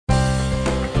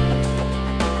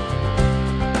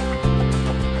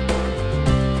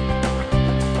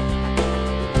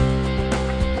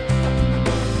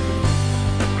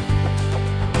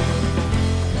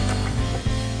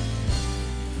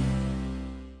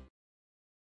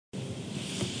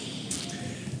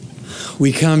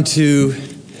We come to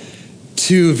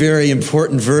two very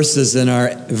important verses in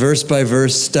our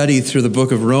verse-by-verse study through the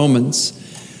book of Romans.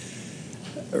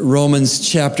 Romans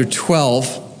chapter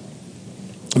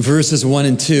 12, verses 1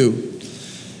 and 2.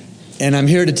 And I'm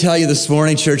here to tell you this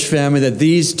morning, church family, that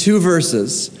these two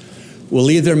verses will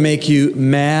either make you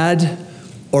mad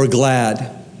or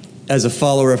glad as a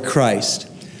follower of Christ.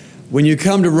 When you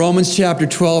come to Romans chapter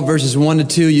 12, verses 1 to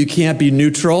 2, you can't be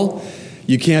neutral.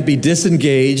 You can't be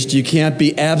disengaged. You can't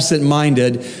be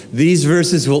absent-minded. These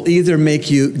verses will either make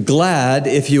you glad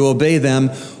if you obey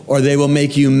them, or they will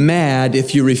make you mad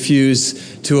if you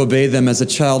refuse to obey them as a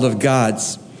child of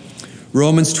God's.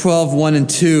 Romans 12, 1 and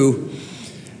 2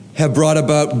 have brought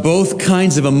about both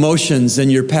kinds of emotions in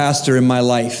your pastor in my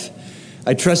life.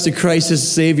 I trusted Christ as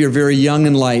Savior very young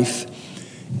in life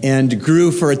and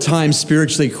grew for a time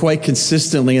spiritually quite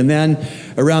consistently. And then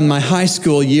around my high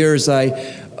school years,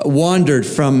 I wandered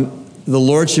from the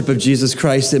Lordship of Jesus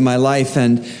Christ in my life,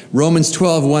 and Romans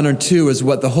 12, 1 or 2 is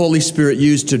what the Holy Spirit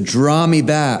used to draw me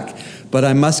back. But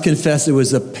I must confess it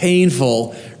was a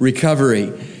painful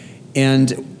recovery.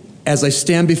 And as I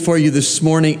stand before you this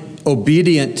morning,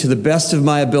 obedient to the best of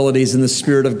my abilities in the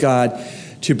Spirit of God,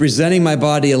 to presenting my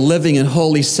body a living and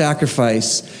holy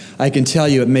sacrifice, I can tell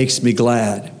you it makes me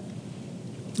glad.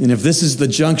 And if this is the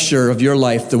juncture of your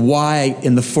life, the Y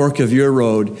in the fork of your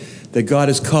road, that God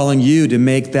is calling you to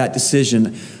make that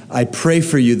decision, I pray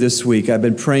for you this week. I've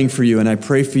been praying for you, and I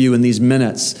pray for you in these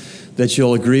minutes that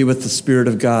you'll agree with the Spirit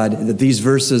of God, that these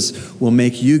verses will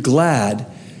make you glad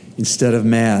instead of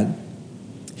mad.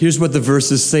 Here's what the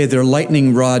verses say. They're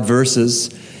lightning rod verses.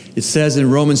 It says in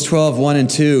Romans 12, 1 and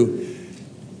 2,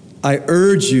 I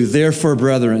urge you, therefore,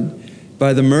 brethren,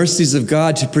 by the mercies of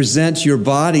God, to present your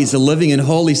bodies a living and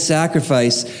holy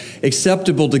sacrifice,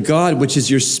 acceptable to God, which is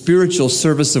your spiritual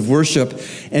service of worship.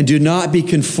 And do not be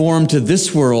conformed to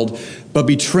this world, but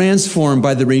be transformed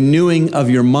by the renewing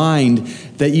of your mind,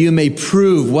 that you may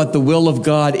prove what the will of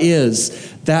God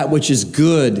is, that which is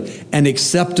good and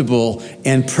acceptable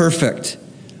and perfect.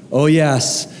 Oh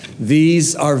yes,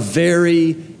 these are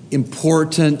very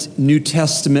important New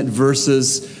Testament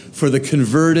verses for the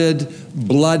converted,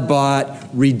 blood-bought,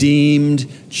 redeemed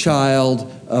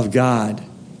child of God,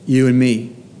 you and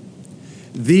me.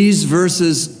 These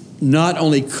verses not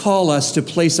only call us to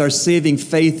place our saving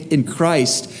faith in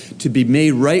Christ, to be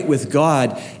made right with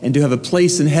God, and to have a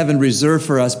place in heaven reserved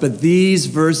for us, but these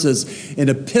verses, in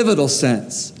a pivotal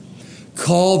sense,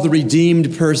 call the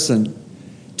redeemed person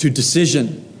to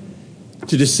decision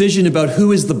about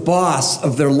who is the boss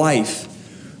of their life,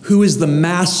 who is the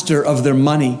master of their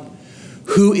money,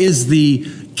 who is the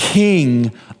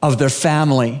king of their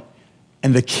family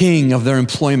and the king of their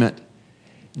employment.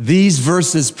 These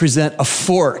verses present a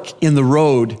fork in the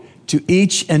road to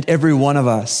each and every one of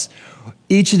us.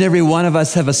 Each and every one of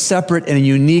us have a separate and a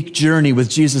unique journey with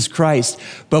Jesus Christ,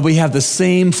 but we have the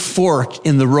same fork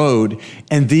in the road,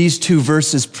 and these two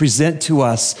verses present to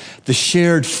us the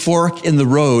shared fork in the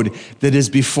road that is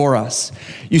before us.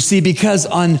 You see, because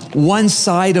on one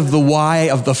side of the Y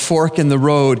of the fork in the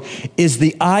road is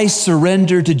the I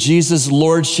surrender to Jesus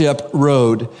Lordship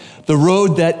road, the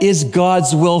road that is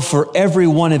God's will for every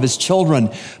one of his children,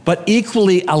 but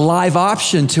equally a live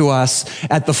option to us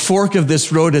at the fork of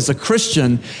this road as a Christian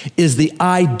is the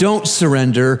I don't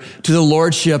surrender to the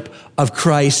Lordship of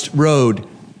Christ road.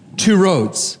 Two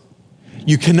roads.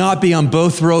 You cannot be on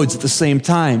both roads at the same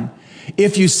time.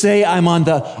 If you say I'm on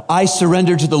the I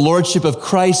surrender to the Lordship of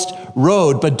Christ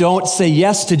road, but don't say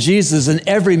yes to Jesus in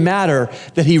every matter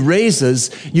that he raises,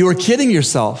 you are kidding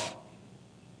yourself.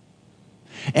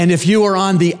 And if you are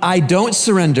on the I don't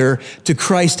surrender to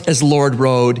Christ as Lord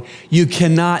road, you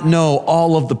cannot know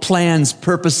all of the plans,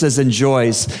 purposes, and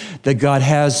joys that God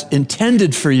has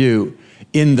intended for you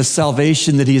in the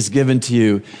salvation that he has given to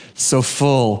you, so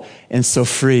full and so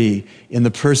free in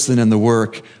the person and the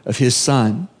work of his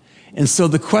Son. And so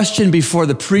the question before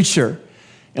the preacher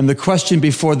and the question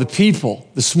before the people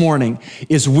this morning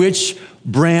is, which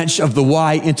branch of the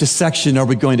Y intersection are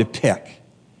we going to pick?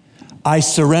 I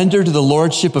surrender to the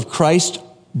Lordship of Christ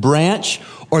branch,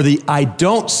 or the I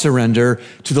don't surrender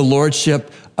to the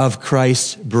Lordship of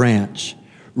Christ branch?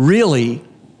 Really,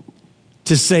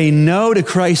 to say no to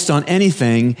Christ on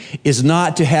anything is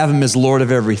not to have him as Lord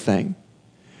of everything.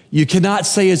 You cannot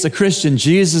say as a Christian,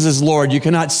 Jesus is Lord. You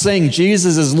cannot sing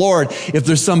Jesus is Lord if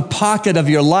there's some pocket of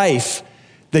your life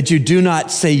that you do not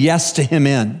say yes to him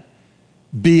in.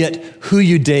 Be it who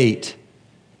you date,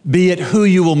 be it who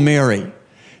you will marry,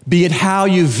 be it how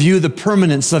you view the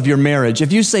permanence of your marriage,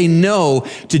 if you say no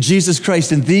to Jesus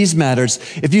Christ in these matters,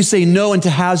 if you say no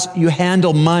into how you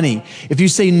handle money, if you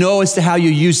say no as to how you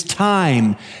use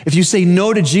time, if you say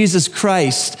no to Jesus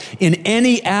Christ in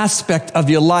any aspect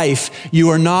of your life, you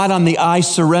are not on the I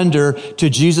surrender to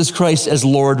Jesus Christ as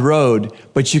Lord road,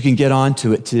 but you can get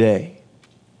onto it today.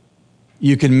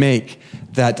 You can make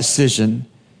that decision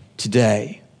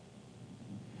today.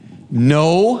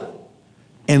 No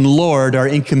and Lord are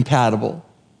incompatible.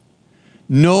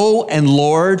 No and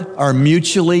Lord are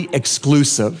mutually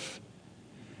exclusive.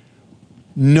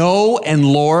 No and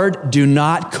Lord do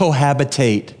not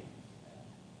cohabitate.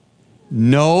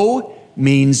 No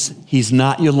means he's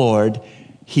not your Lord.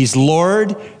 He's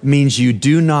Lord means you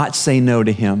do not say no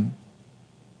to him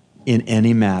in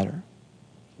any matter.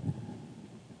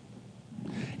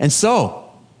 And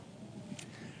so,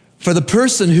 for the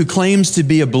person who claims to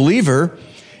be a believer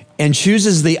and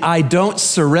chooses the I don't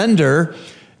surrender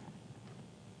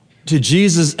to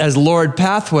Jesus as Lord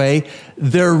pathway,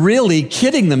 they're really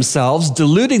kidding themselves,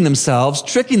 deluding themselves,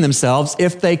 tricking themselves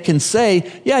if they can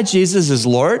say, yeah, Jesus is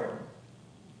Lord.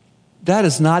 That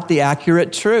is not the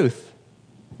accurate truth.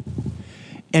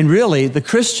 And really, the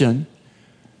Christian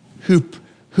who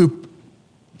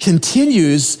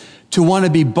continues to want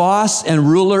to be boss and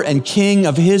ruler and king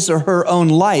of his or her own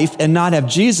life and not have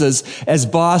Jesus as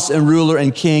boss and ruler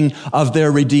and king of their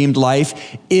redeemed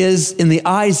life is, in the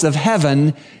eyes of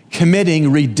heaven, committing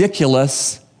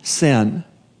ridiculous sin.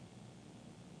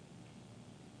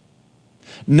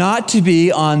 Not to be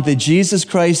on the Jesus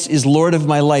Christ is Lord of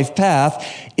my life path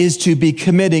is to be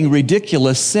committing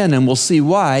ridiculous sin, and we'll see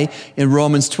why in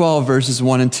Romans 12, verses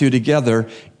 1 and 2 together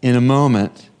in a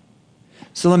moment.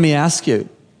 So let me ask you,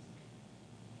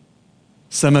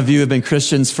 some of you have been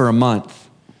Christians for a month.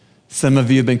 Some of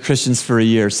you have been Christians for a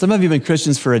year. Some of you have been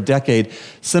Christians for a decade.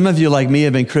 Some of you, like me,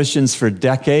 have been Christians for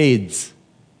decades.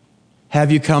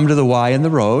 Have you come to the Y in the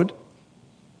road?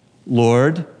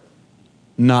 Lord,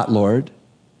 not Lord.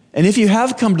 And if you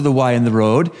have come to the Y in the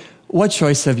road, what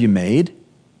choice have you made?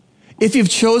 If you've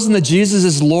chosen that Jesus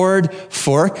is Lord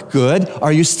fork, good.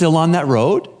 Are you still on that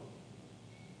road?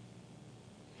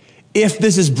 If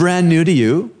this is brand new to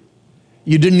you,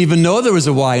 you didn't even know there was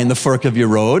a Y in the fork of your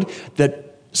road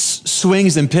that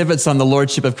swings and pivots on the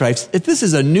Lordship of Christ. If this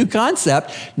is a new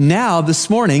concept, now this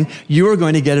morning, you are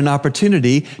going to get an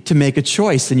opportunity to make a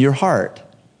choice in your heart.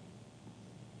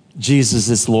 Jesus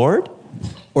is Lord,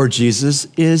 or Jesus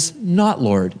is not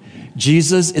Lord.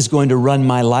 Jesus is going to run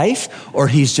my life, or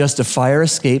he's just a fire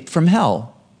escape from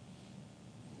hell.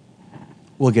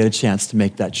 We'll get a chance to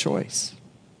make that choice.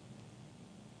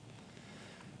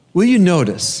 Will you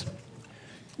notice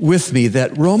with me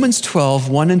that Romans 12,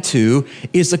 1 and 2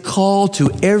 is a call to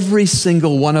every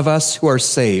single one of us who are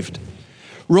saved.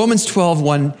 Romans 12,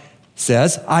 1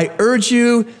 says, I urge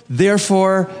you,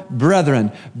 therefore,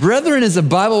 brethren. Brethren is a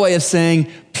Bible way of saying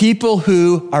people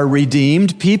who are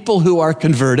redeemed, people who are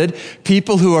converted,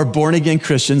 people who are born-again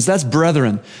Christians. That's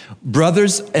brethren.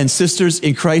 Brothers and sisters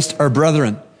in Christ are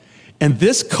brethren. And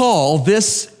this call,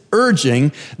 this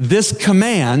urging, this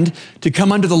command to come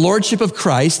under the lordship of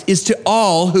Christ is to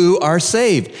all who are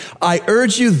saved. I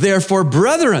urge you, therefore,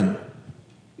 brethren.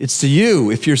 It's to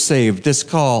you if you're saved. This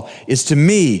call is to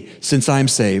me since I'm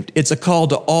saved. It's a call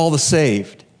to all the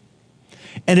saved.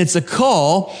 And it's a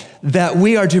call that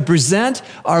we are to present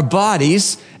our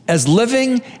bodies as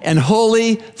living and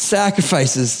holy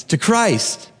sacrifices to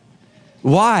Christ.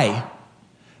 Why?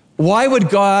 Why would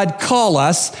God call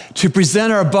us to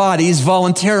present our bodies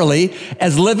voluntarily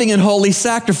as living and holy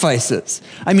sacrifices?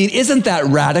 I mean, isn't that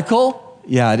radical?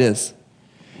 Yeah, it is.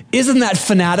 Isn't that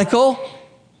fanatical?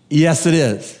 Yes, it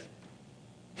is.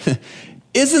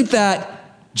 Isn't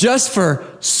that just for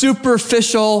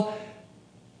superficial,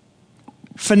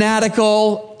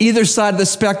 fanatical, either side of the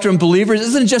spectrum believers?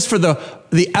 Isn't it just for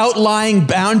the outlying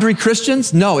boundary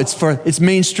Christians? No, it's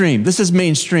mainstream. This is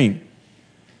mainstream.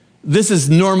 This is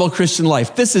normal Christian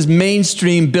life. This is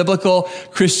mainstream biblical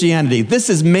Christianity. This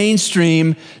is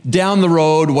mainstream, down the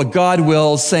road, what God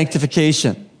wills,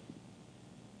 sanctification.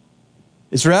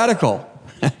 It's radical.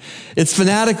 It's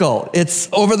fanatical. It's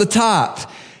over the top.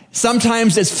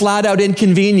 Sometimes it's flat out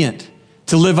inconvenient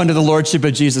to live under the lordship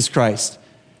of Jesus Christ.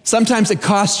 Sometimes it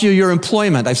costs you your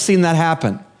employment. I've seen that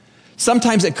happen.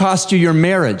 Sometimes it costs you your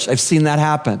marriage. I've seen that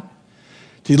happen.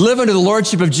 To live under the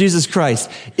lordship of Jesus Christ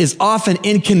is often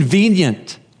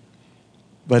inconvenient,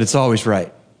 but it's always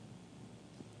right.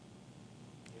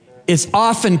 It's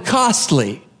often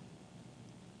costly,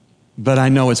 but I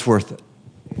know it's worth it.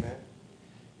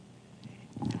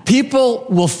 People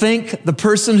will think the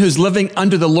person who's living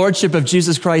under the lordship of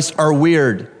Jesus Christ are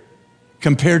weird.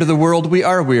 Compared to the world, we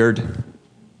are weird.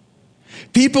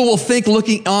 People will think,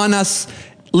 looking on us,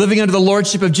 living under the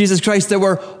lordship of Jesus Christ, that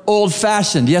we're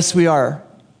old-fashioned. Yes, we are.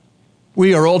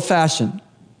 We are old-fashioned.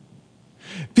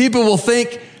 People will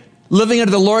think, living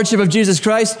under the lordship of Jesus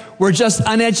Christ, we're just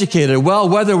uneducated. Well,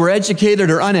 whether we're educated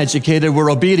or uneducated,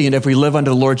 we're obedient if we live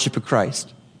under the lordship of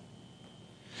Christ.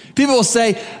 People will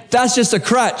say, that's just a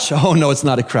crutch. Oh, no, it's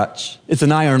not a crutch. It's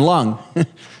an iron lung.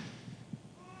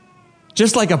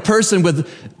 Just like a person with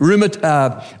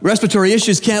respiratory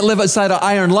issues can't live outside an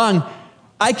iron lung,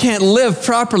 I can't live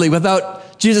properly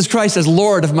without Jesus Christ as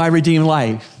Lord of my redeemed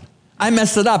life. I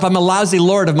messed it up. I'm a lousy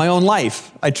Lord of my own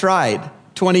life. I tried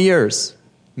 20 years,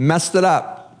 messed it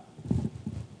up.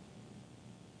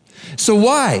 So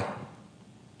why?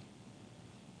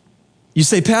 You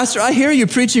say, Pastor, I hear you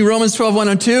preaching Romans 12, 1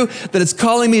 and 2, that it's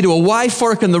calling me to a Y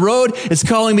fork in the road. It's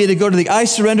calling me to go to the I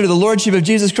surrender to the Lordship of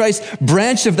Jesus Christ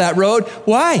branch of that road.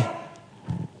 Why?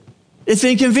 It's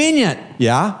inconvenient.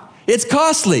 Yeah. It's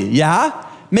costly. Yeah.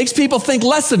 Makes people think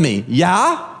less of me.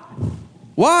 Yeah.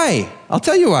 Why? I'll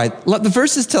tell you why. Let the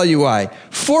verses tell you why.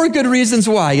 4 good reasons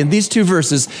why in these 2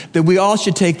 verses that we all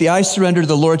should take the I surrender to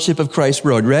the Lordship of Christ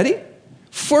road. Ready?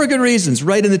 4 good reasons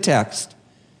right in the text.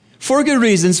 4 good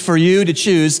reasons for you to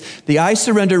choose the I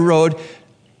surrender road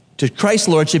to Christ's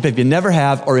Lordship if you never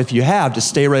have, or if you have, to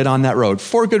stay right on that road.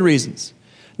 4 good reasons.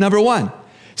 Number 1,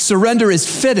 surrender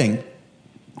is fitting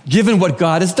given what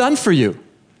God has done for you.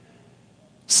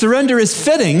 Surrender is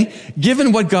fitting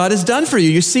given what God has done for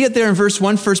you. You see it there in verse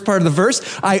 1, first part of the verse.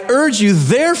 I urge you,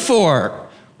 therefore.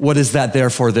 What is that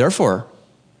therefore?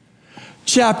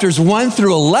 Chapters 1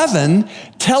 through 11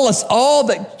 tell us all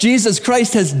that Jesus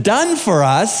Christ has done for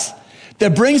us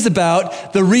that brings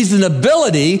about the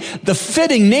reasonability, the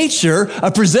fitting nature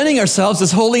of presenting ourselves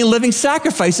as holy and living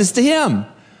sacrifices to Him.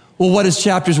 Well, what does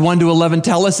chapters 1 to 11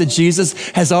 tell us that Jesus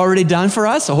has already done for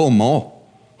us?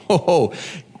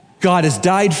 God has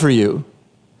died for you.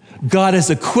 God has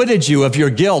acquitted you of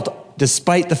your guilt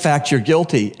despite the fact you're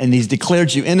guilty, and He's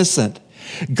declared you innocent.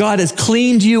 God has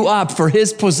cleaned you up for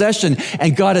His possession,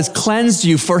 and God has cleansed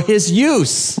you for His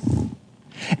use.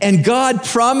 And God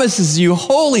promises you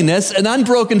holiness and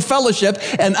unbroken fellowship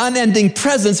and unending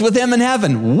presence with Him in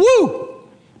heaven. Woo!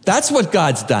 That's what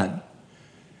God's done.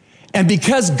 And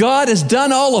because God has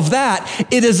done all of that,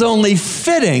 it is only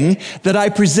fitting that I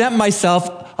present myself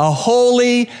a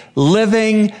holy,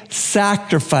 living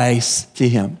sacrifice to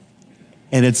Him.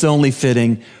 And it's only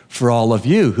fitting for all of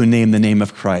you who name the name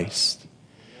of Christ.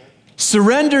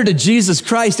 Surrender to Jesus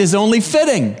Christ is only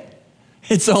fitting.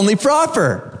 It's only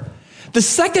proper. The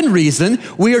second reason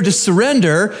we are to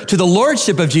surrender to the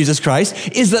Lordship of Jesus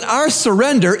Christ is that our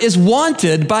surrender is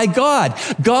wanted by God.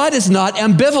 God is not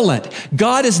ambivalent.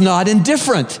 God is not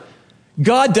indifferent.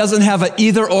 God doesn't have an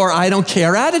either or I don't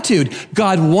care attitude.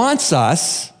 God wants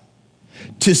us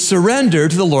to surrender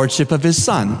to the Lordship of His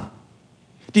Son.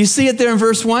 Do you see it there in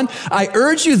verse 1? I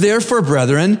urge you therefore,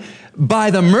 brethren,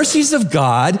 by the mercies of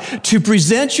God, to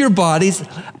present your bodies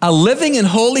a living and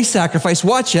holy sacrifice,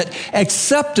 watch it,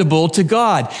 acceptable to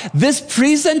God. This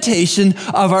presentation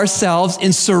of ourselves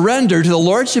in surrender to the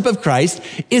Lordship of Christ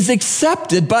is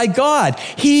accepted by God.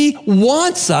 He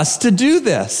wants us to do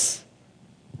this.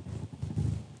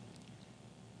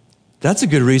 That's a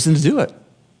good reason to do it.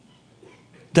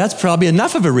 That's probably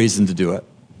enough of a reason to do it.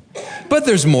 But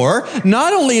there's more.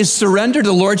 Not only is surrender to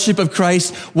the Lordship of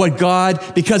Christ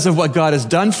because of what God has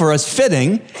done for us,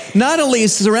 fitting, not only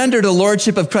is surrender to the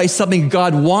Lordship of Christ something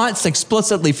God wants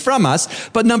explicitly from us,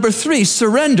 but number 3,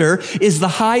 surrender is the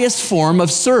highest form of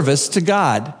service to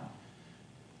God.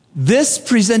 This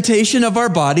presentation of our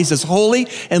bodies as holy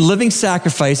and living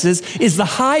sacrifices is the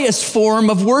highest form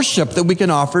of worship that we can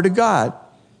offer to God.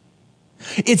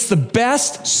 It's the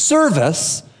best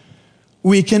service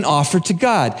we can offer to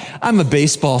God. I'm a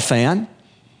baseball fan.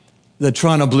 The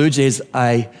Toronto Blue Jays,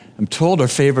 I am told, are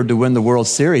favored to win the World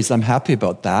Series. I'm happy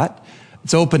about that.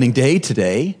 It's opening day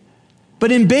today.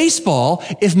 But in baseball,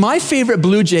 if my favorite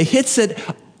Blue Jay hits it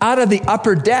out of the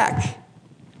upper deck,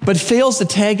 but fails to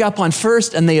tag up on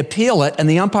first and they appeal it and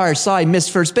the umpire saw he missed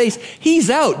first base,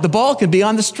 he's out. The ball could be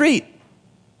on the street.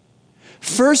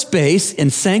 First base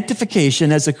in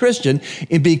sanctification as a Christian,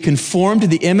 in being conformed to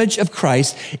the image of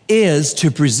Christ, is to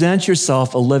present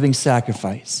yourself a living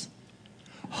sacrifice,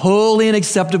 holy and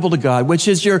acceptable to God, which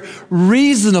is your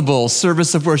reasonable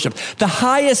service of worship. The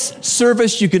highest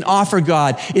service you can offer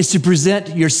God is to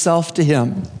present yourself to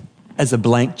Him as a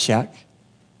blank check.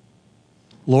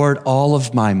 Lord, all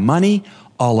of my money,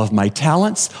 all of my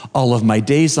talents, all of my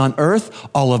days on earth,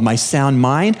 all of my sound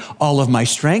mind, all of my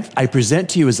strength, I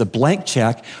present to you as a blank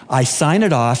check. I sign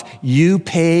it off. You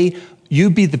pay you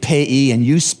be the payee and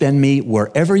you spend me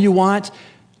wherever you want,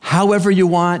 however you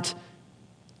want.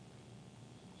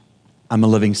 I'm a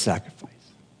living sacrifice.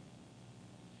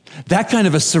 That kind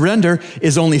of a surrender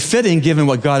is only fitting given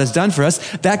what God has done for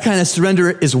us. That kind of surrender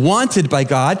is wanted by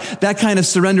God. That kind of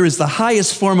surrender is the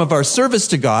highest form of our service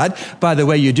to God. By the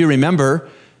way, you do remember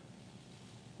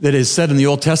that it is said in the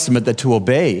Old Testament that to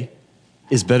obey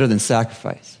is better than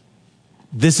sacrifice.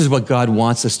 This is what God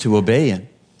wants us to obey in.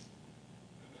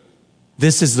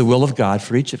 This is the will of God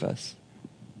for each of us.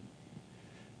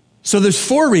 So there's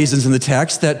 4 reasons in the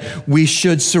text that we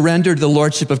should surrender to the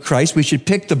Lordship of Christ. We should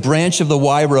pick the branch of the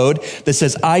Y road that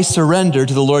says, I surrender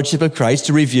to the Lordship of Christ.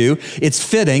 To review, it's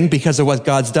fitting because of what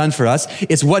God's done for us.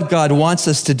 It's what God wants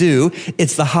us to do.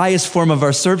 It's the highest form of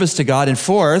our service to God. And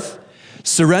 4th,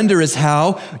 surrender is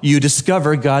how you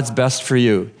discover God's best for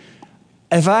you.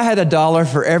 If I had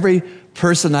 $1 for every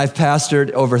person I've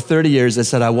pastored over 30 years that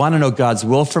said, I want to know God's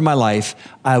will for my life,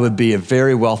 I would be a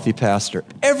very wealthy pastor.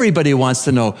 Everybody wants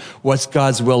to know what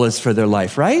God's will is for their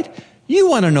life, right? You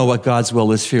want to know what God's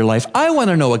will is for your life. I want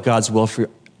to know what God's will for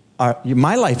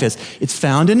my life is. It's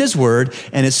found in His Word,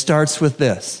 and it starts with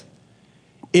this.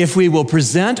 If we will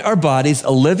present our bodies a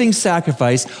living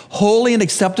sacrifice, holy and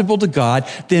acceptable to God,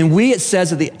 then we, it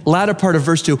says at the latter part of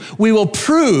verse 2, we will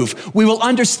prove, we will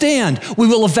understand, we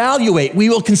will evaluate, we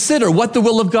will consider what the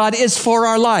will of God is for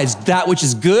our lives, that which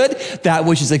is good, that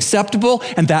which is acceptable,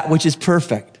 and that which is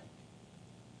perfect.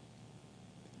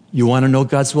 You want to know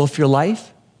God's will for your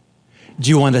life? Do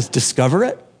you want to discover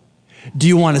it? Do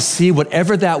you want to see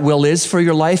whatever that will is for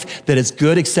your life, that it's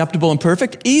good, acceptable, and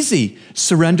perfect? Easy.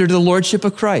 Surrender to the Lordship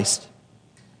of Christ.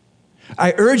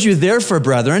 I urge you, therefore,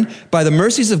 brethren, by the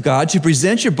mercies of God, to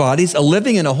present your bodies a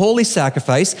living and a holy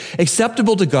sacrifice,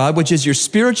 acceptable to God, which is your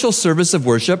spiritual service of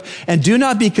worship, and do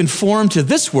not be conformed to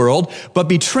this world, but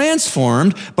be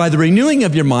transformed by the renewing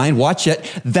of your mind, watch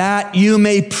it, that you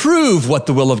may prove what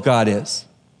the will of God is.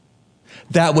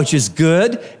 That which is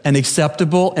good and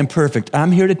acceptable and perfect.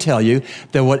 I'm here to tell you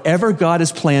that whatever God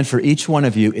has planned for each one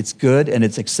of you, it's good and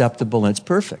it's acceptable and it's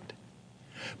perfect.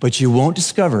 But you won't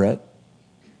discover it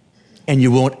and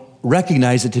you won't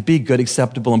recognize it to be good,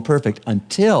 acceptable, and perfect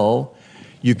until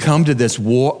you come to this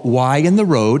Y in the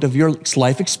road of your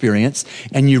life experience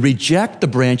and you reject the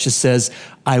branch that says,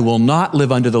 I will not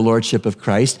live under the Lordship of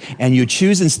Christ, and you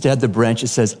choose instead the branch that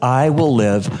says, I will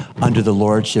live under the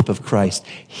Lordship of Christ.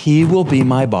 He will be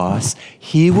my boss.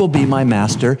 He will be my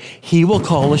master. He will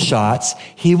call the shots.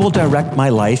 He will direct my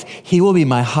life. He will be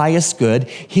my highest good.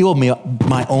 He will be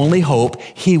my only hope.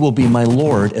 He will be my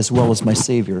Lord as well as my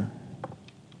Savior.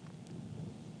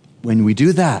 When we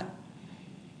do that,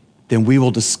 then we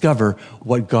will discover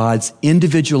what God's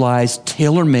individualized,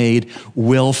 tailor-made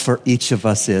will for each of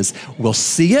us is. We'll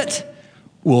see it,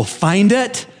 we'll find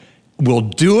it, we'll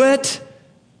do it,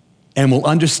 and we'll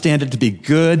understand it to be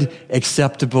good,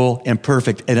 acceptable, and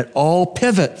perfect. And it all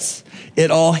pivots,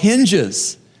 it all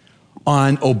hinges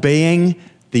on obeying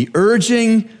the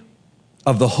urging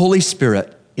of the Holy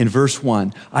Spirit. In verse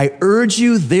 1, I urge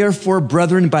you, therefore,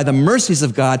 brethren, by the mercies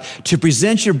of God, to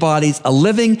present your bodies a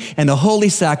living and a holy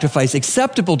sacrifice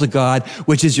acceptable to God,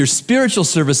 which is your spiritual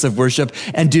service of worship,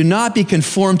 and do not be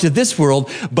conformed to this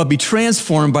world, but be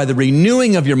transformed by the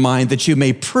renewing of your mind, that you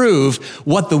may prove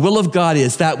what the will of God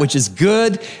is, that which is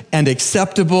good and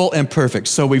acceptable and perfect.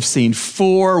 So we've seen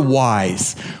 4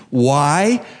 whys.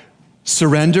 Why?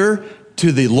 Surrender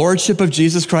to the Lordship of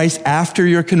Jesus Christ after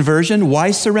your conversion.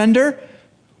 Why surrender?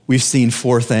 We've seen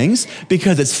 4 things.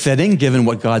 Because it's fitting, given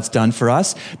what God's done for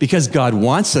us. Because God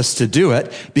wants us to do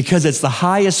it. Because it's the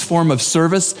highest form of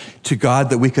service to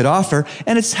God that we could offer.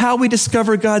 And it's how we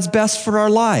discover God's best for our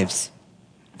lives.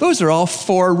 Those are all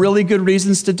 4 really good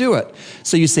reasons to do it.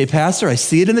 So you say, Pastor, I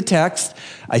see it in the text.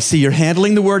 I see you're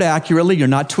handling the word accurately. You're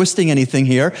not twisting anything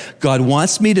here. God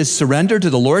wants me to surrender to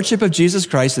the Lordship of Jesus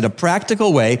Christ in a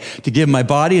practical way, to give my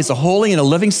body as a holy and a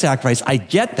living sacrifice. I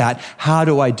get that. How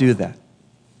do I do that?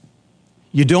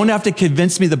 You don't have to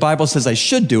convince me the Bible says I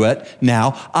should do it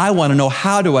now. I want to know,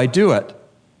 how do I do it?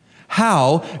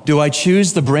 How do I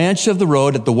choose the branch of the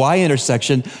road at the Y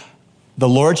intersection, the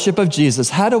Lordship of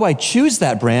Jesus? How do I choose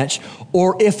that branch?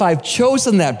 Or if I've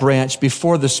chosen that branch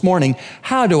before this morning,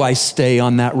 how do I stay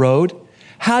on that road?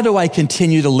 How do I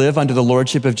continue to live under the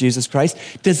Lordship of Jesus Christ?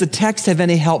 Does the text have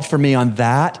any help for me on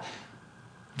that?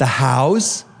 The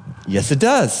hows? Yes, it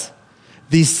does.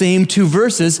 These same 2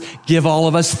 verses give all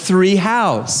of us 3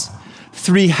 hows.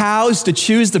 3 hows to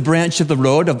choose the branch of the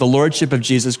road of the Lordship of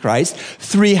Jesus Christ.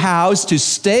 3 hows to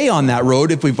stay on that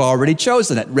road if we've already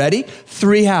chosen it. Ready?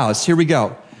 3 hows. Here we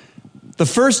go. The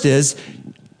first is,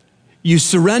 You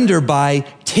surrender by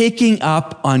taking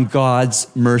up on God's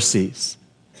mercies.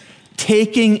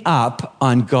 Taking up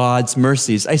on God's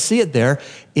mercies. I see it there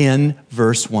in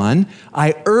verse 1.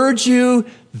 I urge you,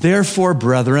 therefore,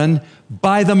 brethren,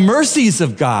 by the mercies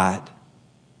of God.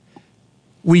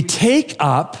 We take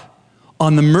up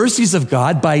on the mercies of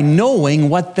God by knowing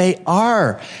what they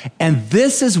are. And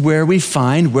this is where we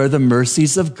find where the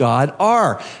mercies of God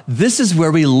are. This is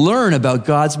where we learn about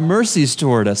God's mercies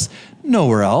toward us.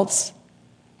 Nowhere else.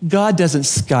 God doesn't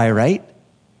skywrite.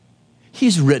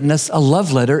 He's written us a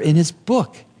love letter in his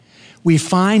book. We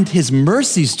find his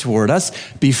mercies toward us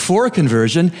before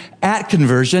conversion, at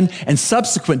conversion, and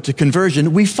subsequent to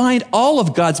conversion. We find all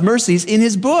of God's mercies in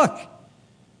his book.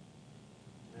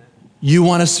 You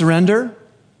want to surrender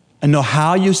and know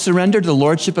how you surrender to the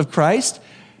lordship of Christ?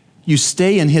 You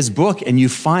stay in his book and you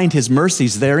find his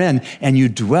mercies therein, and you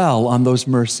dwell on those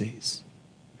mercies.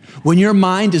 When your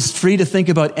mind is free to think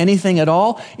about anything at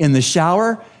all, in the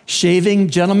shower, shaving,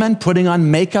 gentlemen, putting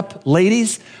on makeup,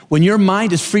 ladies, when your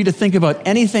mind is free to think about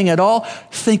anything at all,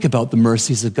 think about the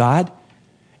mercies of God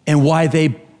and why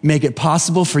they make it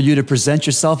possible for you to present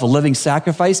yourself a living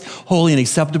sacrifice, holy and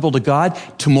acceptable to God,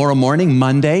 tomorrow morning,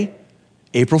 Monday,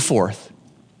 April 4th.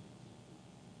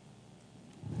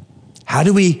 How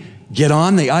do we get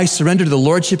on the I surrender to the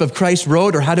lordship of Christ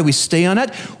road, or how do we stay on it?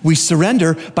 We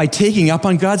surrender by taking up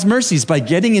on God's mercies, by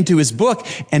getting into his book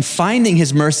and finding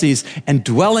his mercies and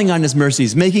dwelling on his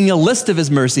mercies, making a list of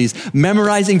his mercies,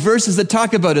 memorizing verses that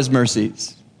talk about his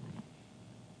mercies.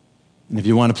 And if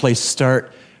you want a place to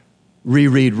start,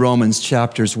 reread Romans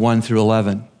chapters 1 through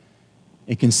 11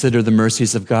 and consider the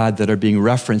mercies of God that are being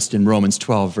referenced in Romans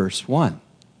 12, verse 1,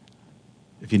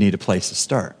 if you need a place to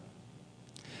start.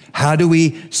 How do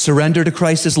we surrender to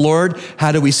Christ as Lord?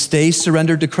 How do we stay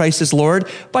surrendered to Christ as Lord?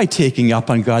 By taking up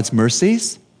on God's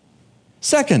mercies.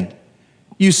 Second,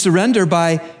 you surrender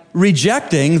by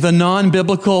rejecting the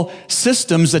non-biblical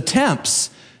system's attempts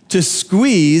to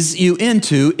squeeze you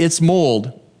into its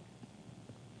mold.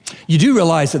 You do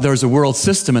realize that there's a world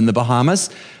system in the Bahamas,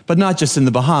 but not just in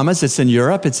the Bahamas. It's in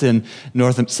Europe, it's in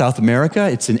North and South America,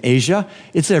 it's in Asia,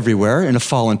 it's everywhere in a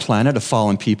fallen planet, a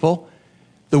fallen people.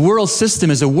 The world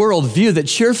system is a worldview that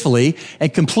cheerfully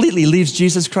and completely leaves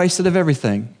Jesus Christ out of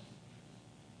everything.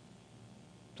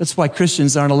 That's why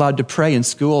Christians aren't allowed to pray in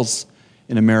schools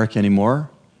in America anymore.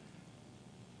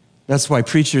 That's why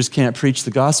preachers can't preach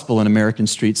the gospel in American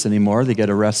streets anymore. They get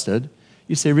arrested.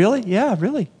 You say, really? Yeah,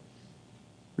 really.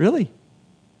 Really.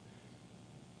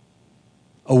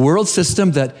 A world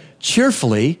system that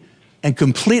cheerfully and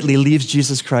completely leaves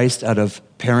Jesus Christ out of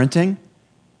parenting,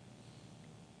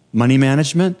 money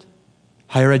management,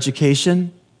 higher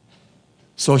education,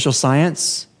 social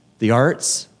science, the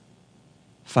arts,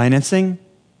 financing,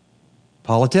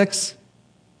 politics.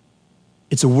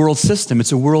 It's a world system.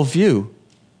 It's a world view.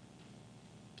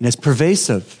 And it's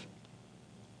pervasive.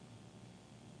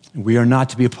 And we are not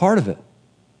to be a part of it.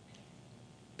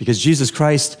 Because Jesus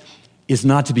Christ is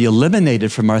not to be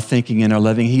eliminated from our thinking and our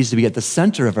living. He's to be at the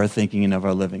center of our thinking and of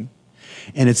our living.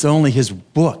 And it's only his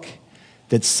book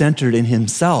that's centered in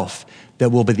himself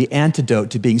that will be the antidote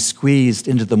to being squeezed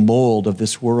into the mold of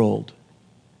this world.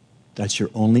 That's your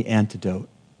only antidote.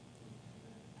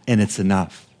 And it's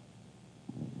enough.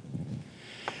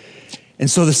 And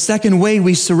so the second way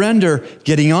we surrender,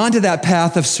 getting onto that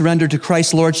path of surrender to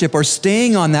Christ's lordship, or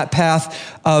staying on that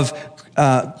path of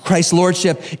Christ's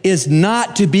lordship, is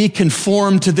not to be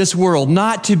conformed to this world,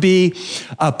 not to be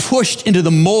pushed into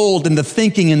the mold and the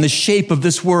thinking and the shape of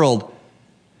this world.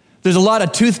 There's a lot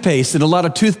of toothpaste and a lot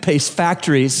of toothpaste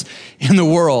factories in the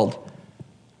world.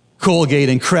 Colgate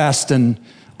and Crest and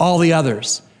all the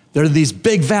others. There are these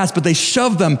big vats, but they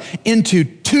shove them into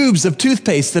tubes of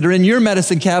toothpaste that are in your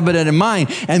medicine cabinet and mine,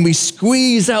 and we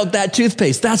squeeze out that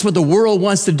toothpaste. That's what the world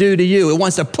wants to do to you. It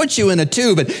wants to put you in a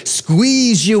tube and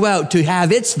squeeze you out to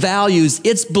have its values,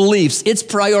 its beliefs, its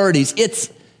priorities,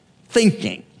 its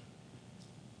thinking.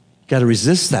 Got to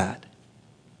resist that.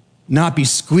 Not be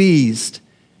squeezed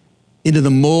into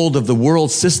the mold of the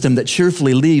world system that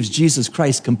cheerfully leaves Jesus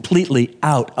Christ completely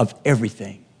out of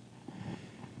everything.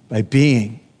 By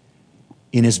being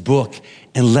in his book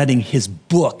and letting his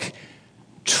book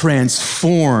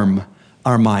transform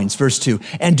our minds. Verse 2,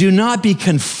 and do not be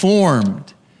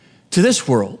conformed to this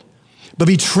world, but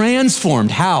be transformed.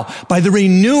 How? By the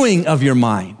renewing of your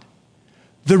mind.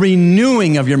 The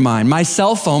renewing of your mind. My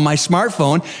cell phone, my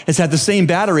smartphone, has had the same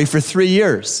battery for 3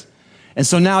 years. And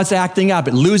so now it's acting up.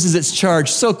 It loses its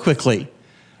charge so quickly.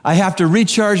 I have to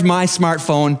recharge my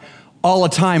smartphone all the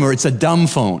time, or it's a dumb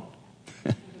phone.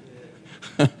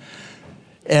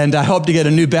 And I hope to get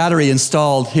a new battery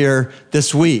installed here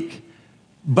this week.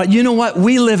 But you know what?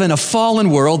 We live in a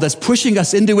fallen world that's pushing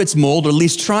us into its mold, or at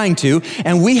least trying to,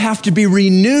 and we have to be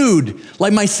renewed.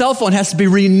 Like my cell phone has to be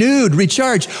renewed,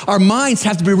 recharged. Our minds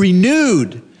have to be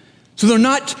renewed. So they're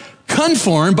not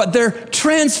conformed, but they're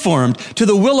transformed to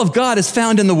the will of God as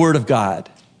found in the Word of God.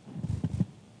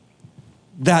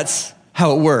 That's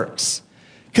how it works.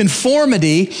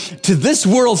 Conformity to this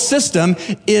world system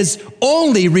is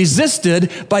only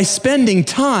resisted by spending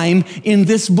time in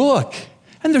this book.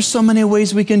 And there's so many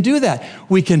ways we can do that.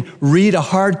 We can read a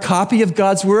hard copy of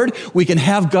God's Word. We can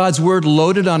have God's Word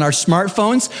loaded on our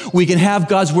smartphones. We can have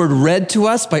God's Word read to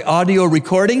us by audio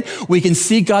recording. We can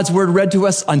see God's Word read to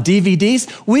us on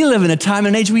DVDs. We live in a time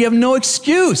and age we have no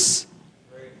excuse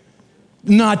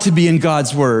not to be in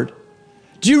God's Word.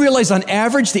 Do you realize on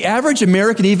average, the average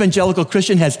American evangelical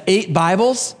Christian has 8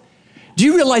 Bibles? Do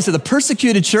you realize that the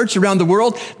persecuted church around the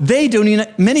world, they don't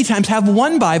even, many times have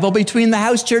 1 Bible between the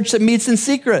house church that meets in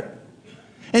secret?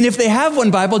 And if they have 1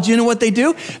 Bible, do you know what they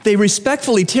do? They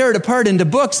respectfully tear it apart into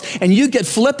books, and you get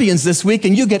Philippians this week,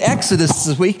 and you get Exodus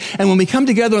this week, and when we come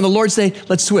together and the Lord say,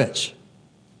 let's switch.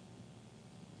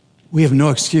 We have no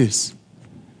excuse.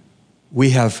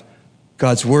 We have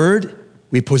God's Word.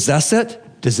 We possess it.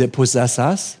 Does it possess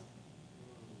us?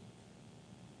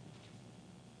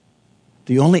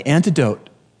 The only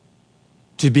antidote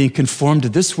to being conformed to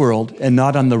this world and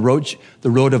not on the road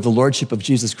of the Lordship of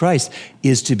Jesus Christ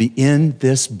is to be in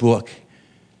this book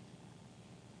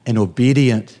and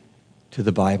obedient to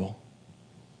the Bible.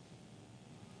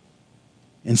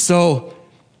 And so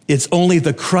it's only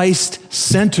the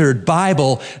Christ-centered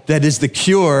Bible that is the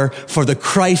cure for the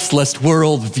Christless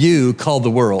worldview called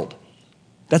the world.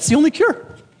 That's the only cure.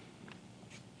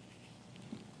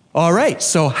 All right,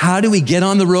 so how do we get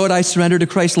on the road I surrender to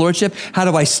Christ's Lordship? How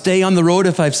do I stay on the road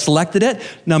if I've selected it?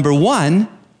 Number 1,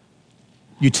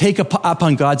 you take up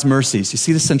on God's mercies. You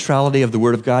see the centrality of the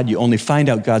Word of God? You only find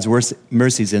out God's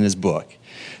mercies in His book.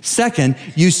 Second,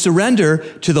 you surrender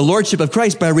to the Lordship of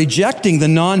Christ by rejecting the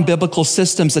non-biblical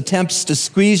system's attempts to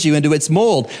squeeze you into its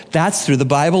mold. That's through the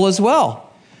Bible as well.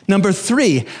 Number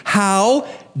 3, how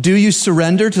do you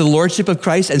surrender to the Lordship of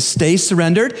Christ and stay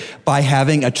surrendered? By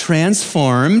having a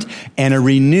transformed and a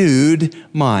renewed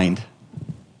mind.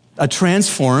 A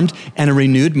transformed and a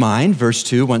renewed mind. Verse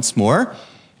 2 once more.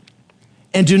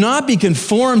 And do not be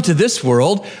conformed to this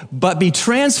world, but be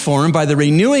transformed by the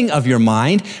renewing of your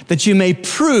mind, that you may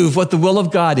prove what the will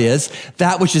of God is,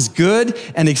 that which is good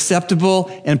and acceptable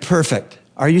and perfect.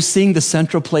 Are you seeing the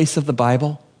central place of the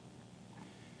Bible?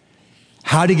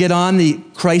 How to get on the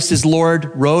Christ is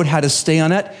Lord road, how to stay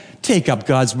on it? Take up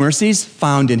God's mercies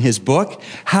found in His book.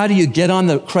 How do you get on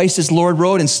the Christ is Lord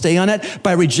road and stay on it?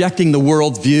 By rejecting the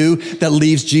worldview that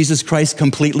leaves Jesus Christ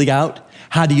completely out.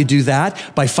 How do you do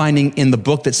that? By finding in the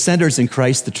book that centers in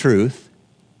Christ the truth.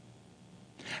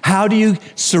 How do you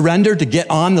surrender to get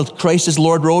on the Christ is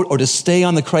Lord road or to stay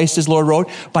on the Christ is Lord road?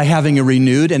 By having a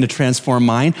renewed and a transformed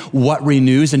mind. What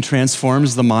renews and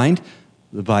transforms the mind?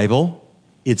 The Bible.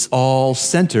 It's all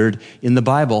centered in the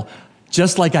Bible.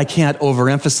 Just like I can't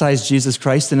overemphasize Jesus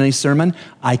Christ in any sermon,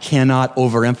 I cannot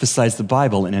overemphasize the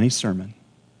Bible in any sermon.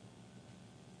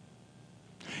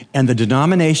 And the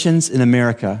denominations in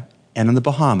America and in the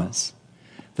Bahamas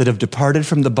that have departed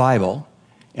from the Bible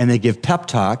and they give pep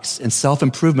talks and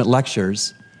self-improvement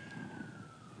lectures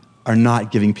are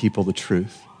not giving people the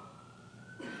truth.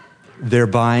 They're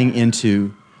buying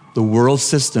into the world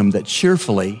system that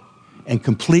cheerfully and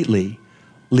completely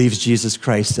leaves Jesus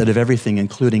Christ out of everything,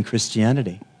 including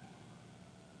Christianity.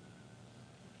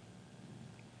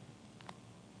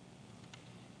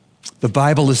 The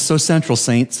Bible is so central,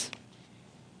 saints.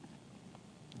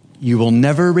 You will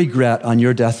never regret on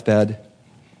your deathbed,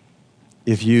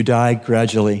 if you die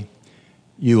gradually,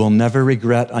 you will never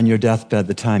regret on your deathbed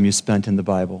the time you spent in the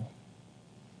Bible.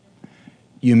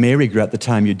 You may regret the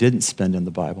time you didn't spend in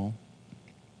the Bible.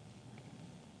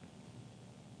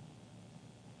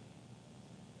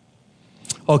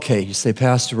 Okay, you say,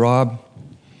 Pastor Rob,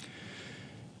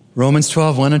 Romans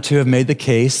 12, 1 and 2 have made the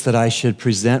case that I should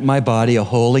present my body a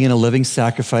holy and a living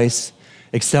sacrifice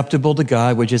acceptable to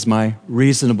God, which is my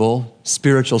reasonable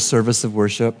spiritual service of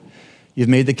worship. You've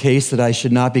made the case that I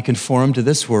should not be conformed to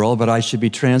this world, but I should be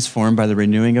transformed by the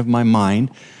renewing of my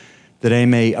mind, that I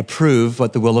may approve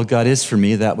what the will of God is for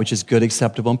me, that which is good,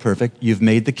 acceptable, and perfect. You've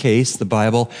made the case. The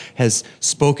Bible has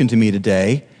spoken to me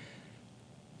today.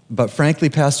 But frankly,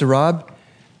 Pastor Rob,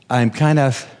 I'm kind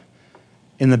of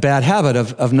in the bad habit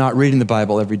of not reading the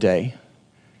Bible every day.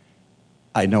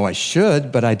 I know I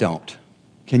should, but I don't.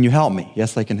 Can you help me?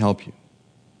 Yes, I can help you.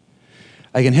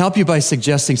 I can help you by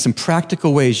suggesting some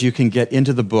practical ways you can get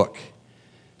into the book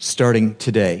starting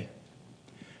today.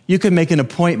 You can make an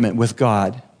appointment with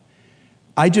God.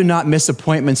 I do not miss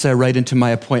appointments I write into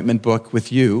my appointment book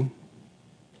with you.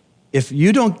 If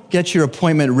you don't get your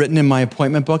appointment written in my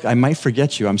appointment book, I might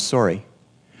forget you. I'm sorry.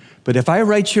 But if I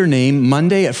write your name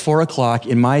Monday at 4 o'clock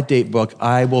in my date book,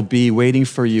 I will be waiting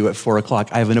for you at 4 o'clock.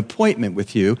 I have an appointment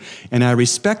with you, and I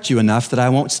respect you enough that I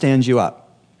won't stand you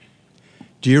up.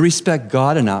 Do you respect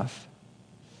God enough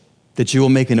that you will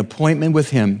make an appointment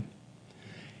with him?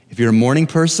 If you're a morning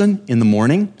person, in the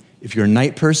morning. If you're a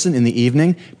night person, in the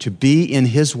evening, to be in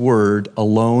his word,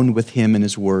 alone with him in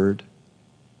his word.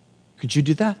 Could you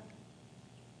do that?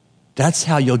 That's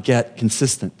how you'll get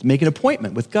consistent. Make an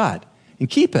appointment with God and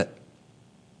keep it.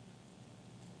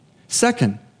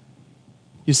 Second,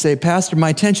 you say, Pastor, my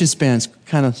attention span's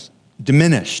kind of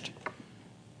diminished.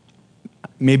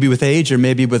 Maybe with age or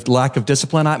maybe with lack of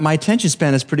discipline. My attention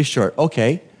span is pretty short.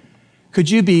 Okay.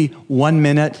 Could you be 1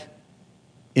 minute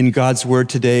in God's word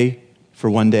today for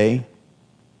one day?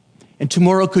 And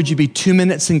tomorrow, could you be 2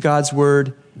 minutes in God's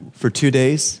word for 2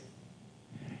 days?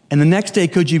 And the next day,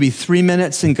 could you be 3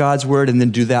 minutes in God's word and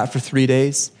then do that for 3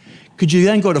 days? Could you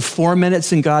then go to 4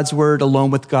 minutes in God's word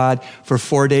alone with God for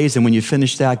 4 days? And when you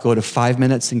finish that, go to 5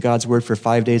 minutes in God's word for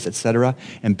 5 days, etc.,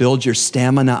 and build your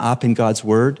stamina up in God's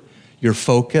word, your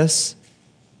focus,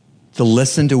 to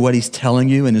listen to what he's telling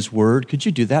you in his word? Could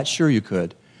you do that? Sure you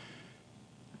could.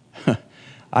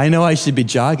 I know I should be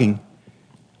jogging.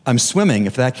 I'm swimming,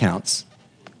 if that counts.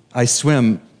 I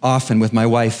swim often with my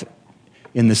wife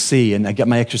in the sea, and I get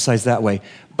my exercise that way.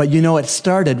 But you know, it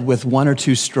started with 1 or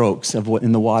 2 strokes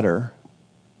in the water.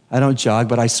 I don't jog,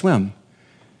 but I swim.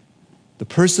 The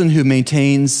person who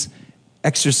maintains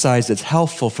exercise that's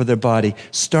healthful for their body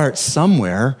starts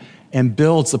somewhere and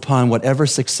builds upon whatever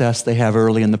success they have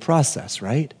early in the process,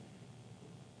 right?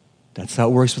 That's how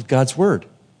it works with God's word.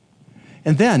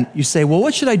 And then you say, well,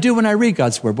 what should I do when I read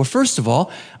God's word? Well, first of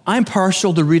all, I'm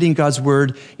partial to reading God's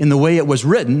word in the way it was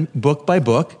written, book by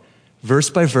book, verse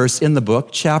by verse in the book,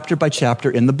 chapter by chapter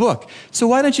in the book. So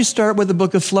why don't you start with the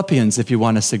book of Philippians if you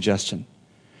want a suggestion?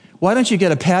 Why don't you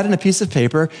get a pad and a piece of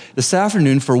paper this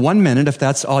afternoon for 1 minute, if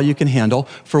that's all you can handle,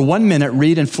 for 1 minute,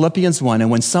 read in Philippians 1,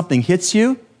 and when something hits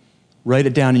you, write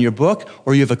it down in your book,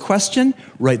 or you have a question,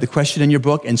 write the question in your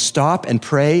book, and stop and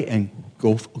pray and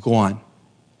go on.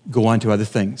 Go on to other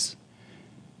things.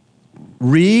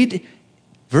 Read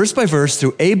verse by verse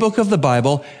through a book of the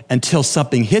Bible until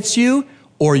something hits you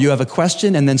or you have a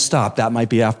question, and then stop. That might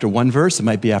be after 1 verse. It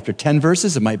might be after 10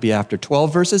 verses. It might be after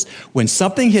 12 verses. When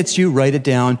something hits you, write it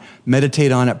down,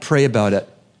 meditate on it, pray about it.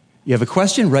 You have a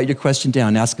question, write your question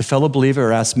down. Ask a fellow believer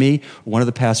or ask me. One of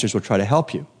the pastors will try to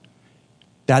help you.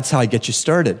 That's how I get you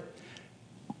started.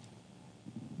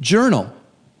 Journal.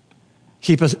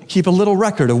 Keep a little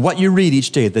record of what you read each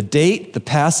day, the date, the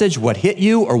passage, what hit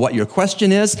you, or what your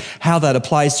question is, how that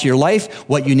applies to your life,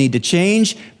 what you need to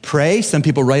change. Pray. Some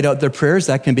people write out their prayers.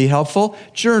 That can be helpful.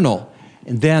 Journal.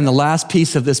 And then the last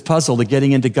piece of this puzzle to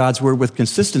getting into God's word with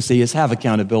consistency is have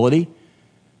accountability.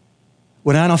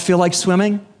 When I don't feel like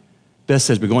swimming, Beth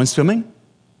says, we're going swimming?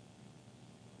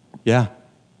 Yeah.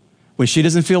 When she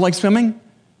doesn't feel like swimming,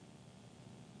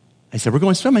 I said, we're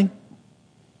going swimming.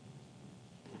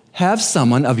 Have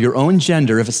someone of your own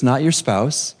gender, if it's not your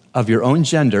spouse, of your own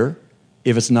gender,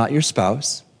 if it's not your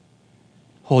spouse,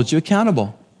 hold you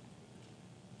accountable.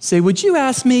 Say, would you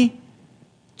ask me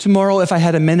tomorrow if I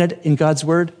had a minute in God's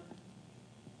word?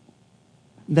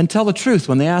 Then tell the truth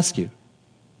when they ask you.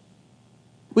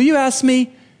 Will you ask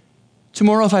me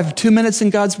tomorrow if I have 2 minutes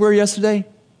in God's word yesterday?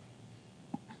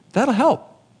 That'll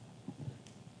help.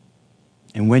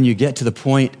 And when you get to the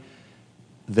point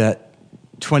that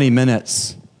 20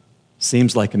 minutes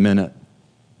seems like a minute,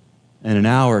 and an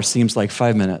hour seems like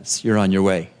 5 minutes, you're on your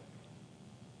way.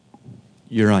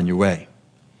 You're on your way.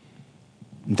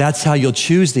 That's how you'll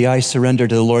choose the I surrender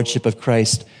to the Lordship of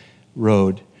Christ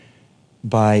road,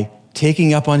 by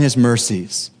taking up on his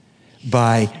mercies,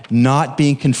 by not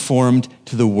being conformed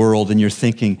to the world in your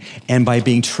thinking, and by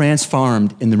being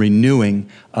transformed in the renewing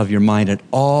of your mind. And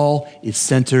all is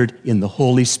centered in the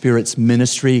Holy Spirit's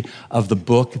ministry of the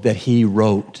book that he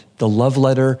wrote, the love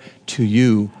letter to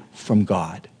you from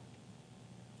God.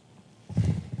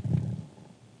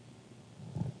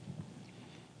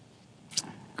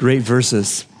 Great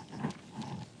verses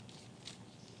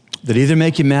that either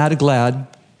make you mad or glad,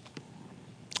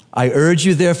 I urge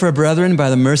you, therefore, brethren, by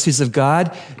the mercies of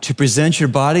God, to present your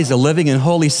bodies a living and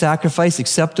holy sacrifice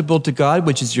acceptable to God,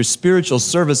 which is your spiritual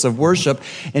service of worship.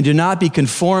 And do not be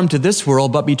conformed to this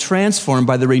world, but be transformed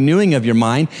by the renewing of your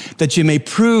mind, that you may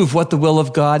prove what the will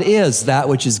of God is, that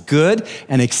which is good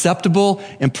and acceptable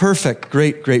and perfect.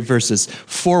 Great, great verses.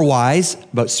 4 whys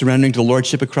about surrendering to the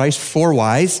Lordship of Christ. 4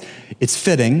 whys. It's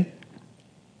fitting.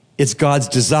 It's God's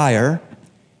desire.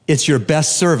 It's your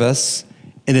best service.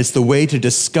 And it's the way to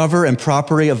discover and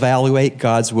properly evaluate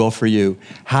God's will for you.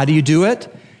 How do you do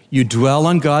it? You dwell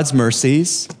on God's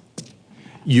mercies.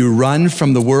 You run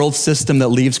from the world system that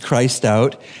leaves Christ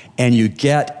out. And you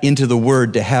get into the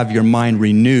Word to have your mind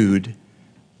renewed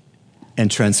and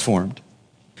transformed.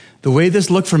 The way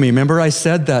this looked for me, remember I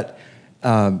said that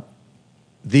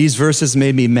these verses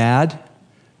made me mad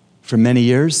for many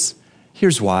years?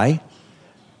 Here's why.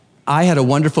 I had a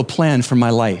wonderful plan for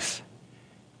my life.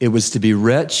 It was to be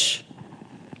rich.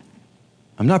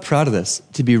 I'm not proud of this.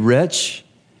 To be rich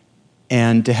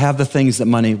and to have the things that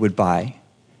money would buy.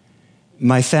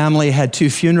 My family had 2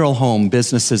 funeral home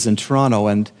businesses in Toronto,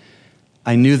 and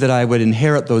I knew that I would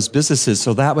inherit those businesses,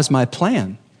 so that was my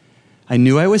plan. I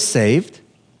knew I was saved.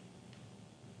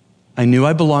 I knew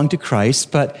I belonged to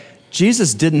Christ, but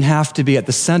Jesus didn't have to be at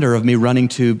the center of me running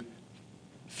to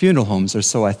funeral homes, or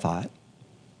so I thought.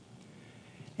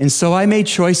 And so I made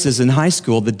choices in high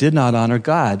school that did not honor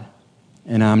God,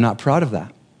 and I'm not proud of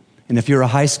that. And if you're a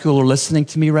high schooler listening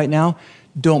to me right now,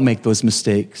 don't make those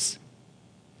mistakes.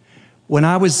 When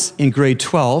I was in grade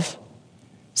 12,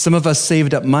 some of us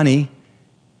saved up money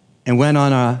and went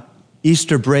on a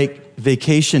Easter break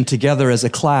vacation together as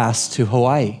a class to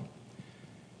Hawaii.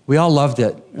 We all loved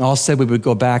it. We all said we would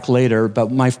go back later,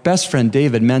 but my best friend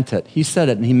David meant it. He said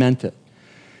it and he meant it.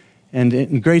 And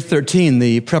in grade 13,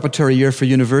 the preparatory year for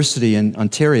university in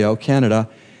Ontario, Canada,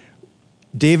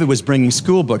 David was bringing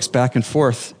school books back and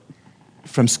forth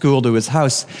from school to his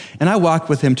house. And I walked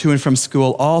with him to and from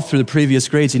school all through the previous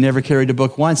grades. He never carried a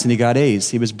book once, and he got A's.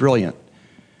 He was brilliant.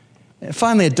 And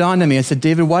finally, it dawned on me. I said,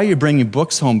 David, why are you bringing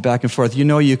books home back and forth? You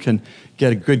know you can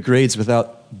get good grades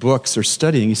without books or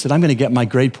studying. He said, I'm going to get my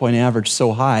grade point average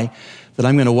so high that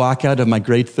I'm going to walk out of my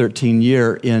grade 13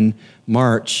 year in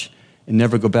March and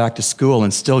never go back to school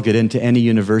and still get into any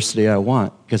university I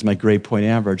want because my grade point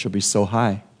average will be so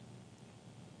high.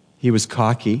 He was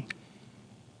cocky,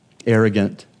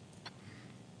 arrogant.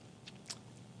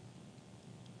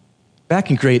 Back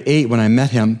in grade 8, when I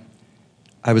met him,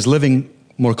 I was living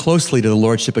more closely to the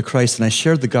Lordship of Christ, and I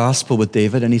shared the gospel with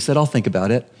David, and he said, I'll think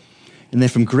about it. And then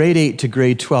from grade 8 to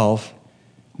grade 12,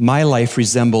 my life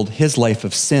resembled his life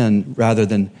of sin rather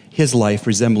than his life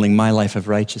resembling my life of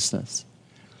righteousness.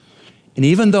 And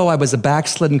even though I was a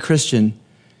backslidden Christian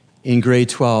in grade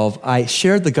 12, I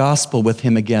shared the gospel with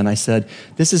him again. I said,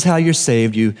 this is how you're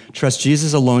saved. You trust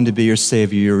Jesus alone to be your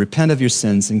Savior. You repent of your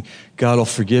sins, and God will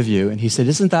forgive you. And he said,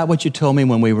 isn't that what you told me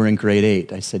when we were in grade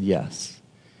 8? I said, yes.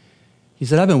 He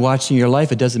said, I've been watching your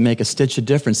life. It doesn't make a stitch of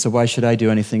difference, so why should I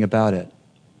do anything about it?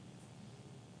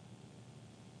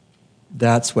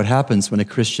 That's what happens when a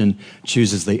Christian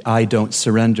chooses the I don't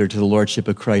surrender to the Lordship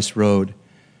of Christ road.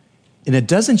 And it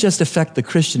doesn't just affect the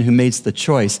Christian who makes the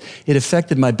choice. It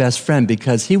affected my best friend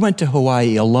because he went to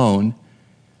Hawaii alone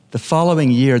the following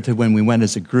year to when we went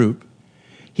as a group.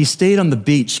 He stayed on the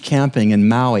beach camping in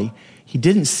Maui. He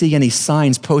didn't see any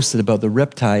signs posted about the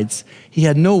riptides. He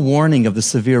had no warning of the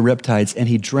severe riptides, and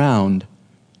he drowned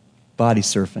body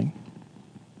surfing.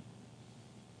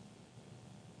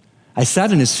 I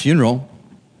sat in his funeral.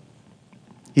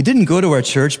 He didn't go to our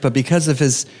church, but because of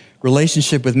his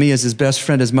relationship with me as his best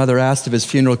friend, his mother asked if his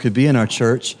funeral could be in our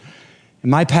church. And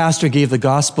my pastor gave the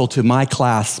gospel to my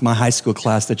class, my high school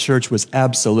class. The church was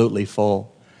absolutely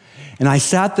full. And I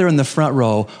sat there in the front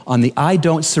row on the I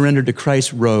don't surrender to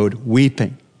Christ road,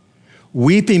 weeping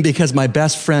because my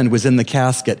best friend was in the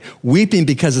casket, weeping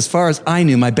because as far as I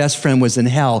knew, my best friend was in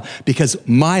hell because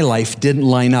my life didn't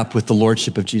line up with the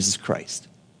Lordship of Jesus Christ.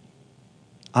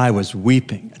 I was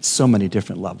weeping at so many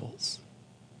different levels.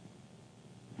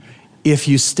 If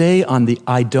you stay on the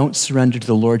I don't surrender to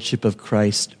the Lordship of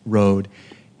Christ road,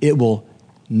 it will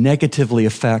negatively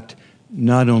affect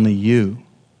not only you,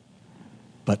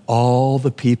 but all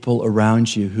the people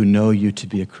around you who know you to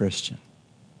be a Christian.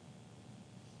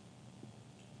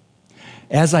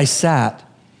 As I sat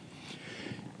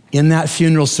in that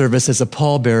funeral service as a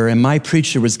pallbearer, and my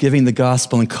preacher was giving the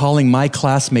gospel and calling my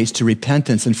classmates to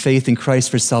repentance and faith in Christ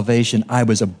for salvation, I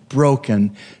was a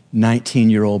broken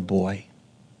 19-year-old boy.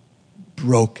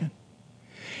 Broken.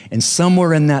 And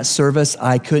somewhere in that service,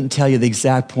 I couldn't tell you the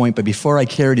exact point, but before I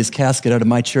carried his casket out of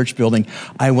my church building,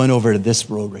 I went over to this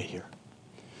road right here.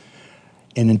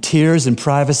 And in tears and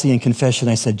privacy and confession,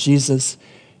 I said, Jesus,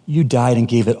 you died and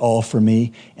gave it all for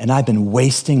me, and I've been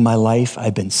wasting my life.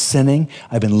 I've been sinning.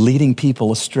 I've been leading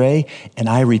people astray, and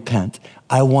I repent.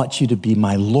 I want you to be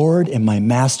my Lord and my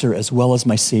Master as well as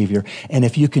my Savior. And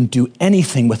if you can do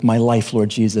anything with my life, Lord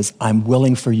Jesus, I'm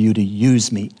willing for you to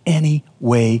use me any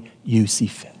way you see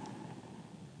fit.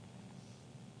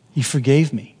 He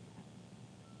forgave me.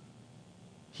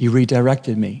 He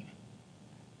redirected me.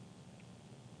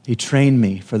 He trained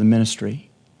me for the ministry.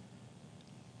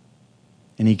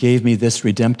 And he gave me this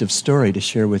redemptive story to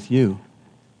share with you.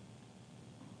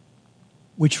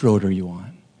 Which road are you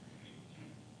on?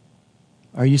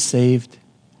 Are you saved?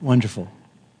 Wonderful.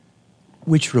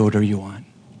 Which road are you on?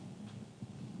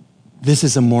 This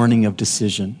is a morning of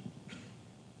decision.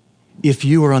 If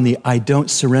you are on the I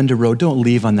don't surrender road, don't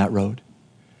leave on that road.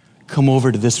 Come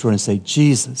over to this road and say,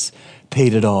 Jesus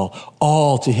paid it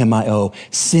all to him I owe.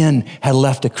 Sin had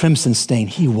left a crimson stain.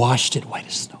 He washed it white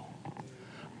as snow.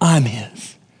 I'm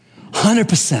his,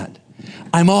 100%.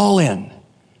 I'm all in.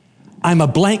 I'm a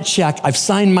blank check. I've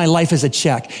signed my life as a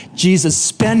check. Jesus,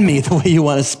 spend me the way you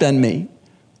want to spend me.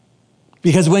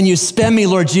 Because when you spend me,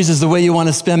 Lord Jesus, the way you want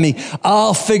to spend me,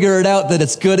 I'll figure it out that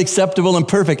it's good, acceptable, and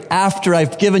perfect after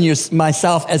I've given you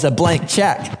myself as a blank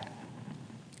check.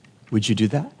 Would you do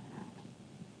that?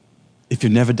 If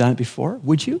you've never done it before,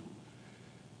 would you?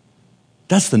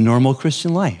 That's the normal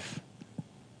Christian life.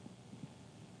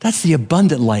 That's the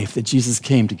abundant life that Jesus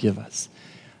came to give us.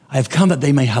 I have come that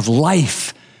they may have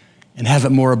life and have it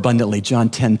more abundantly, John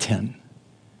 10:10.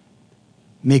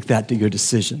 Make that your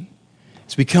decision.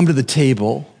 As we come to the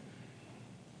table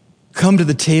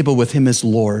with him as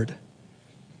Lord,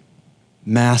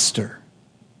 Master,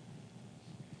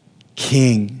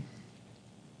 King,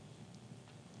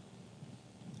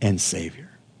 and Savior.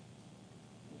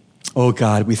 Oh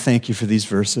God, we thank you for these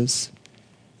verses.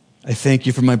 I thank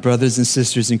you for my brothers and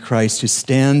sisters in Christ who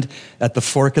stand at the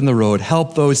fork in the road.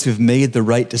 Help those who've made the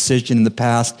right decision in the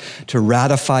past to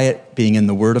ratify it being in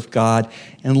the Word of God.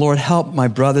 And Lord, help my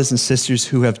brothers and sisters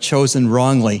who have chosen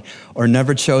wrongly or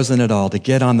never chosen at all to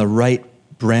get on the right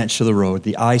branch of the road,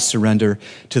 the I surrender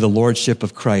to the Lordship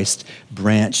of Christ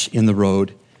branch in the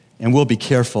road. And we'll be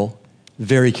careful,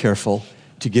 very careful,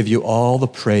 to give you all the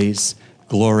praise,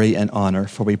 glory, and honor.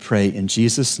 For we pray in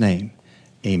Jesus' name,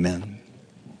 amen.